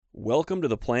Welcome to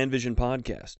the PlanVision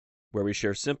podcast, where we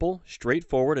share simple,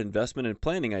 straightforward investment and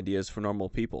planning ideas for normal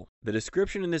people. The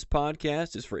description in this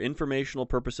podcast is for informational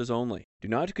purposes only. Do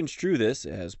not construe this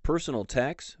as personal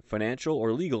tax, financial,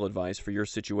 or legal advice for your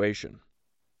situation.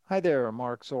 Hi there,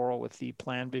 Mark Zorel with the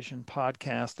PlanVision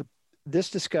podcast. This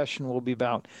discussion will be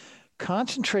about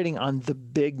concentrating on the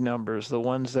big numbers, the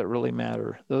ones that really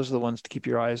matter. Those are the ones to keep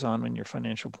your eyes on in your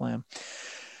financial plan.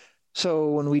 So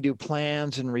when we do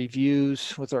plans and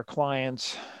reviews with our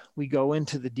clients, we go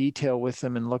into the detail with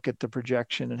them and look at the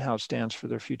projection and how it stands for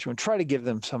their future and try to give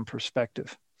them some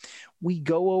perspective. We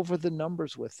go over the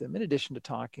numbers with them in addition to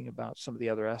talking about some of the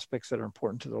other aspects that are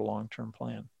important to their long-term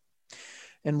plan.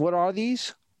 And what are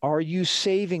these? Are you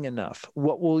saving enough?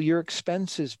 What will your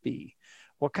expenses be?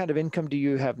 What kind of income do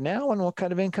you have now and what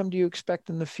kind of income do you expect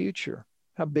in the future?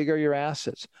 How big are your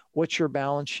assets? What's your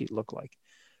balance sheet look like?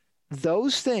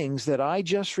 Those things that I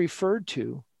just referred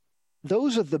to,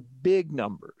 those are the big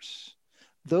numbers.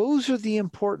 Those are the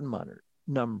important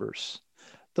numbers.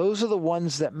 Those are the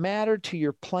ones that matter to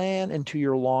your plan and to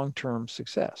your long-term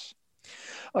success.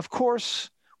 Of course,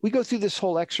 we go through this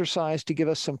whole exercise to give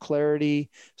us some clarity,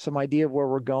 some idea of where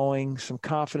we're going, some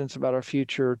confidence about our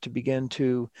future, to begin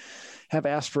to have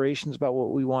aspirations about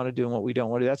what we want to do and what we don't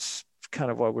want to do. That's kind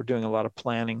of why we're doing a lot of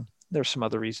planning. There's some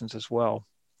other reasons as well.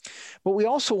 But we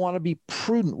also want to be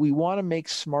prudent. We want to make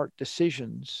smart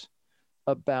decisions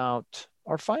about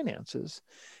our finances.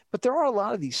 But there are a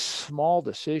lot of these small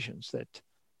decisions that,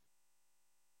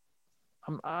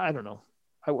 I don't know.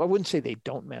 I wouldn't say they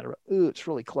don't matter. Ooh, it's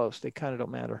really close. They kind of don't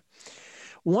matter.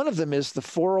 One of them is the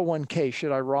 401k.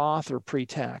 Should I Roth or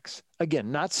pre-tax?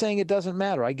 Again, not saying it doesn't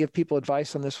matter. I give people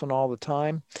advice on this one all the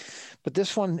time. But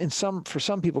this one, for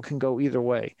some people, can go either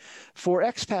way. For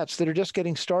expats that are just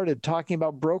getting started, talking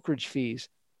about brokerage fees,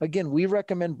 again, we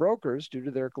recommend brokers due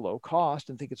to their low cost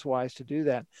and think it's wise to do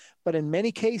that. But in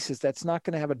many cases, that's not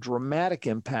going to have a dramatic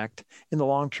impact in the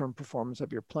long-term performance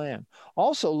of your plan.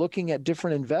 Also, looking at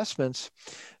different investments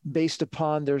based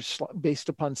upon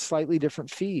slightly different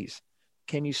fees.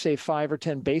 Can you save 5 or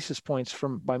 10 basis points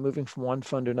by moving from one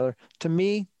fund to another? To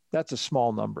me, that's a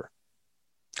small number.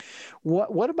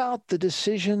 What about the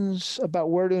decisions about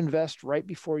where to invest right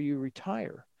before you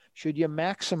retire? Should you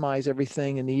maximize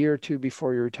everything in the year or two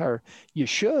before you retire? You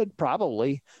should,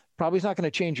 probably. Probably it's not going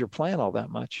to change your plan all that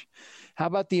much. How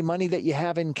about the money that you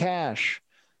have in cash?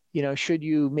 Should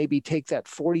you maybe take that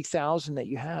 $40,000 that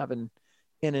you have and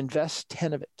invest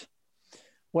 10 of it?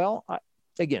 Well,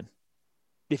 again,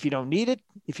 if you don't need it,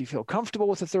 if you feel comfortable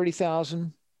with the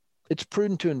 $30,000, it's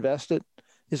prudent to invest it.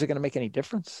 Is it going to make any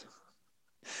difference?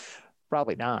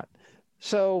 Probably not.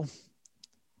 So,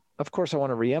 of course, I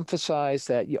want to reemphasize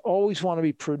that you always want to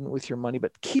be prudent with your money,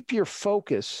 but keep your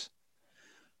focus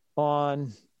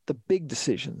on the big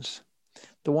decisions,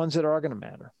 the ones that are going to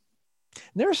matter.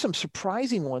 And there are some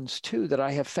surprising ones, too, that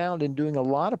I have found in doing a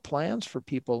lot of plans for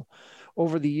people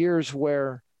over the years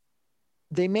where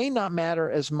they may not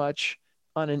matter as much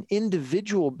on an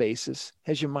individual basis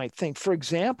as you might think. For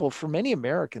example, for many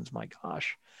Americans, my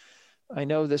gosh, I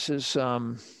know this is,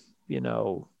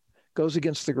 goes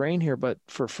against the grain here, but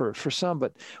for some,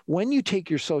 but when you take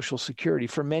your Social Security,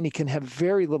 for many can have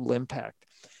very little impact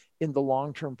in the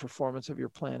long-term performance of your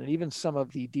plan and even some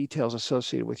of the details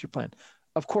associated with your plan.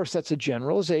 Of course, that's a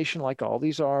generalization like all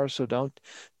these are, so don't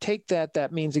take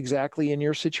that means exactly in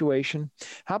your situation.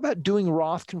 How about doing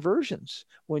Roth conversions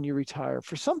when you retire?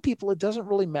 For some people, it doesn't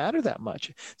really matter that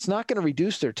much. It's not going to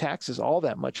reduce their taxes all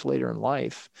that much later in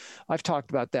life. I've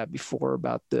talked about that before,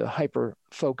 about the hyper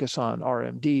focus on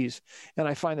RMDs. And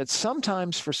I find that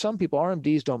sometimes for some people,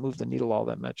 RMDs don't move the needle all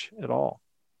that much at all.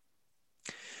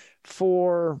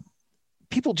 For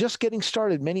people just getting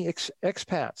started, many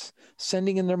expats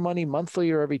sending in their money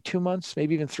monthly or every 2 months,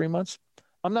 maybe even 3 months.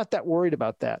 I'm not that worried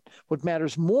about that. What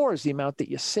matters more is the amount that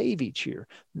you save each year,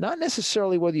 not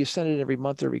necessarily whether you send it every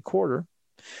month or every quarter.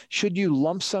 Should you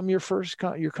lump sum your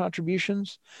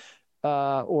contributions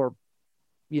or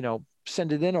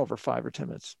send it in over 5 or 10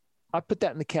 minutes? I put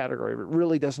that in the category, but it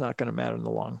really does not going to matter in the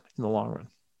long run.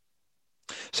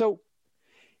 So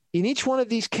in each one of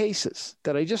these cases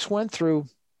that I just went through,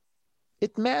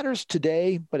 it matters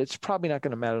today, but it's probably not going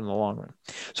to matter in the long run.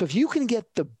 So if you can get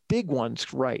the big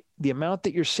ones right, the amount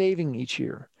that you're saving each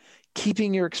year,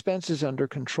 keeping your expenses under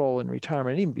control in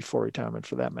retirement, even before retirement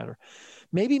for that matter,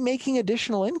 maybe making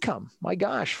additional income. My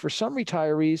gosh, for some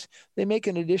retirees, they make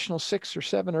an additional 6 or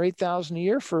 7 or 8,000 a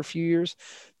year for a few years.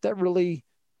 That really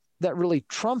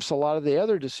trumps a lot of the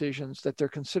other decisions that they're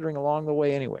considering along the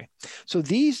way anyway. So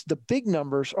the big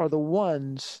numbers are the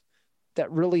ones that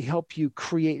really help you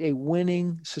create a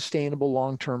winning, sustainable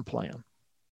long-term plan.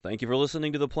 Thank you for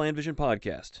listening to the PlanVision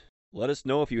podcast. Let us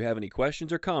know if you have any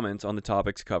questions or comments on the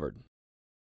topics covered.